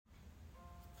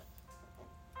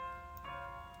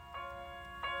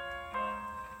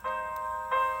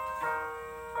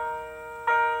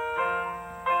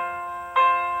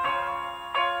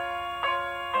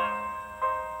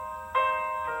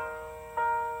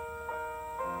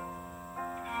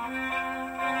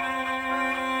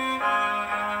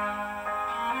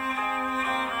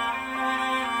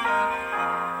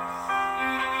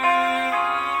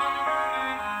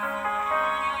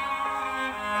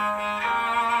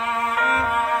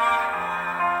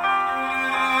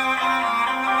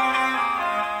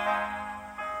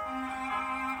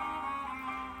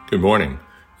Good morning.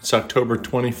 It's October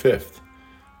 25th,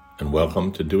 and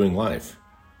welcome to Doing Life,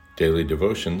 daily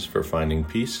devotions for finding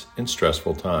peace in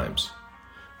stressful times.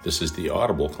 This is the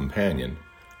audible companion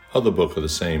of the book of the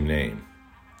same name.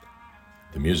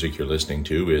 The music you're listening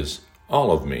to is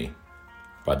All of Me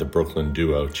by the Brooklyn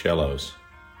duo Cellos.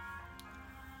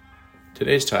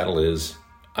 Today's title is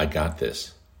I Got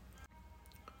This.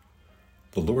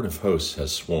 The Lord of hosts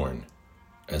has sworn,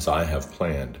 as I have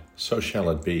planned, so shall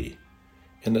it be.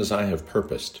 And as I have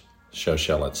purposed, so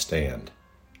shall it stand.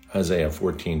 Isaiah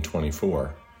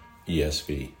 14:24,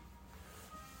 ESV.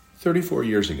 34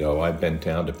 years ago, I bent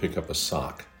down to pick up a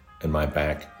sock, and my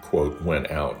back, quote,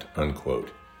 went out, unquote.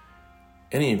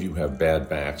 Any of you who have bad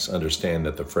backs understand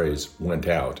that the phrase went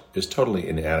out is totally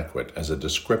inadequate as a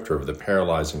descriptor of the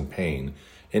paralyzing pain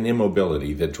and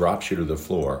immobility that drops you to the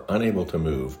floor, unable to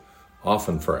move,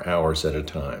 often for hours at a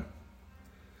time.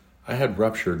 I had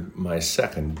ruptured my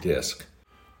second disc.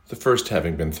 The first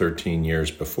having been 13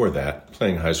 years before that,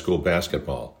 playing high school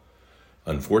basketball.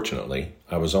 Unfortunately,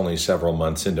 I was only several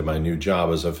months into my new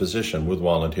job as a physician with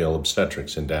Walnut Hill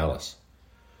Obstetrics in Dallas.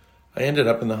 I ended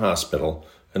up in the hospital,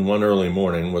 and one early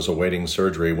morning was awaiting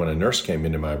surgery when a nurse came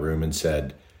into my room and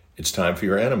said, "It's time for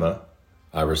your enema."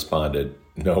 I responded,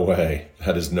 "No way,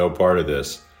 that is no part of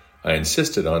this." I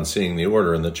insisted on seeing the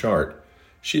order in the chart.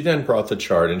 She then brought the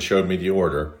chart and showed me the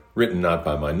order, written not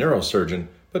by my neurosurgeon,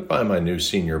 but by my new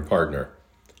senior partner.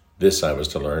 This, I was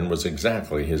to learn, was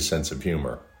exactly his sense of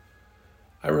humor.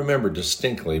 I remember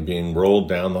distinctly being rolled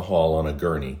down the hall on a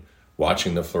gurney,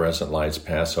 watching the fluorescent lights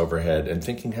pass overhead and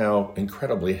thinking how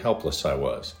incredibly helpless I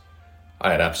was.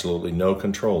 I had absolutely no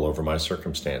control over my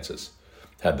circumstances.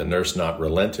 Had the nurse not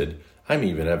relented, I may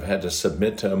even have had to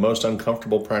submit to a most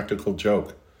uncomfortable practical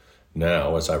joke.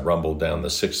 Now, as I rumbled down the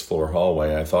 6th-floor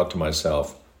hallway, I thought to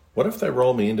myself, what if they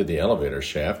roll me into the elevator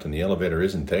shaft and the elevator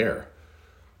isn't there?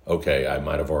 Okay, I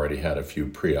might have already had a few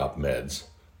pre-op meds.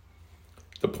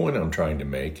 The point I'm trying to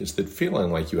make is that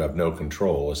feeling like you have no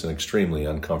control is an extremely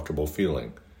uncomfortable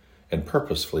feeling, and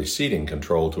purposefully ceding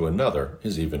control to another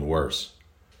is even worse.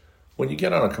 When you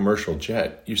get on a commercial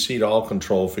jet, you cede all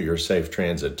control for your safe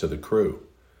transit to the crew.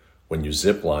 When you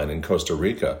zip line in Costa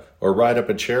Rica or ride up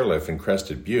a chairlift in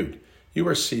Crested Butte, you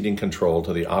are ceding control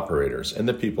to the operators and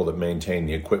the people that maintain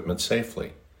the equipment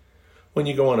safely. When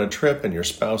you go on a trip and your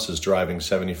spouse is driving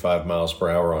 75 miles per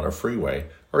hour on a freeway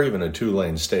or even a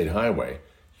 2-lane state highway,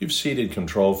 you've ceded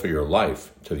control for your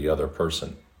life to the other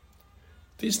person.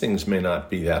 These things may not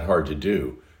be that hard to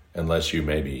do unless you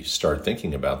maybe start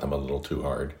thinking about them a little too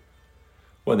hard.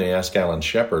 When they asked Alan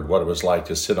Shepard what it was like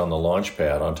to sit on the launch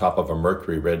pad on top of a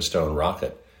Mercury Redstone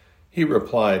rocket, he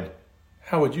replied,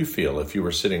 "How would you feel if you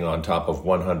were sitting on top of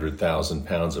 100,000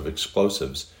 pounds of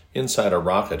explosives inside a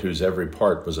rocket whose every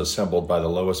part was assembled by the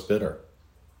lowest bidder?"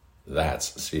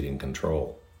 That's ceding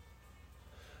control.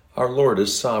 Our Lord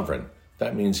is sovereign.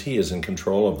 That means He is in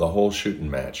control of the whole shooting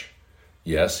match.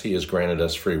 Yes, He has granted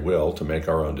us free will to make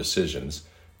our own decisions,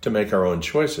 to make our own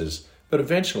choices, but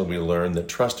eventually we learn that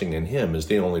trusting in Him is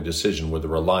the only decision with a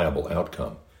reliable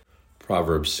outcome.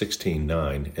 Proverbs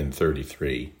 16:9 and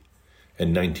 33.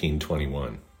 And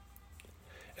 19:21.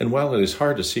 And while it is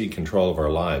hard to cede control of our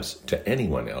lives to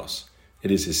anyone else, it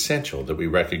is essential that we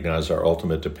recognize our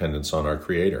ultimate dependence on our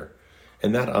Creator,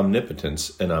 and that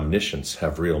omnipotence and omniscience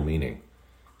have real meaning.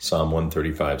 Psalm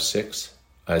 135:6,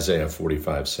 Isaiah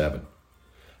 45:7.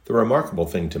 The remarkable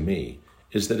thing to me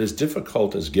is that as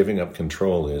difficult as giving up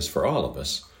control is for all of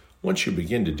us, once you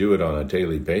begin to do it on a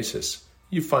daily basis,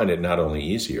 you find it not only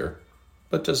easier,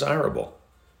 but desirable.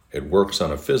 It works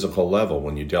on a physical level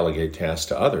when you delegate tasks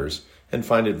to others and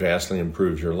find it vastly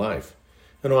improves your life.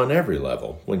 And on every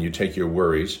level, when you take your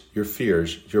worries, your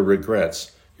fears, your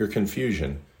regrets, your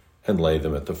confusion, and lay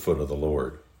them at the foot of the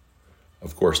Lord.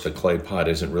 Of course, the clay pot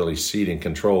isn't really ceding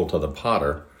control to the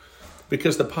potter,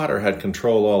 because the potter had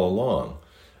control all along.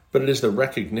 But it is the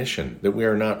recognition that we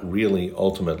are not really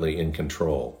ultimately in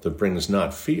control that brings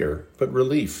not fear, but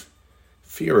relief.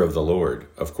 Fear of the Lord,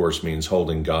 of course, means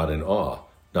holding God in awe,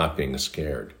 not being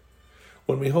scared.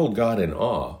 When we hold God in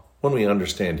awe, when we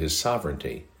understand His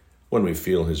sovereignty, when we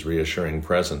feel His reassuring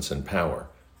presence and power,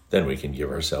 then we can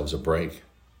give ourselves a break.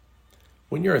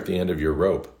 When you're at the end of your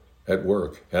rope, at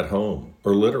work, at home,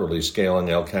 or literally scaling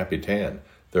El Capitan,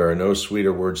 there are no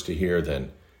sweeter words to hear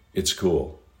than, "It's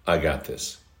cool, I got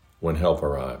this," when help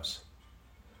arrives.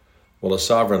 Well, a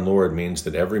sovereign Lord means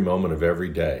that every moment of every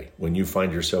day, when you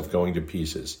find yourself going to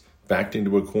pieces, backed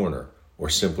into a corner, or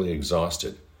simply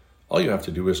exhausted, all you have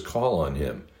to do is call on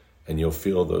Him, and you'll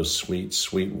feel those sweet,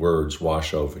 sweet words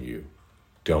wash over you.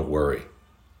 Don't worry,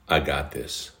 I got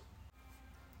this.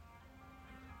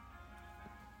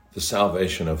 The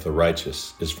salvation of the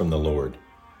righteous is from the Lord.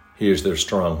 He is their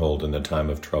stronghold in the time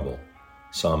of trouble.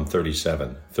 Psalm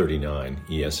 37:39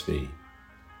 ESV.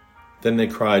 Then they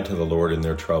cried to the Lord in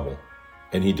their trouble,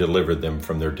 and he delivered them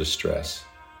from their distress.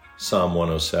 Psalm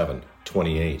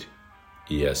 107:28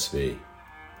 ESV.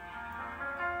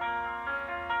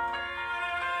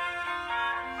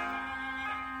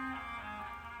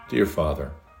 Dear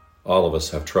Father, all of us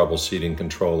have trouble ceding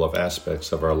control of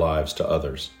aspects of our lives to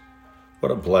others.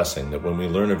 What a blessing that when we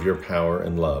learn of your power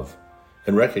and love,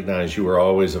 and recognize you are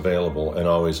always available and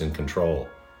always in control,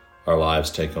 our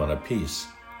lives take on a peace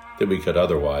that we could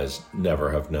otherwise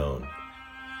never have known.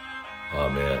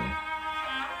 Amen.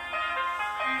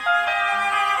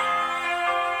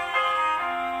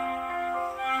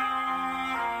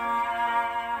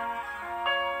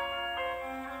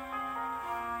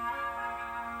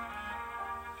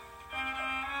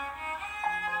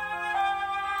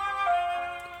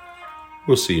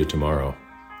 We'll see you tomorrow.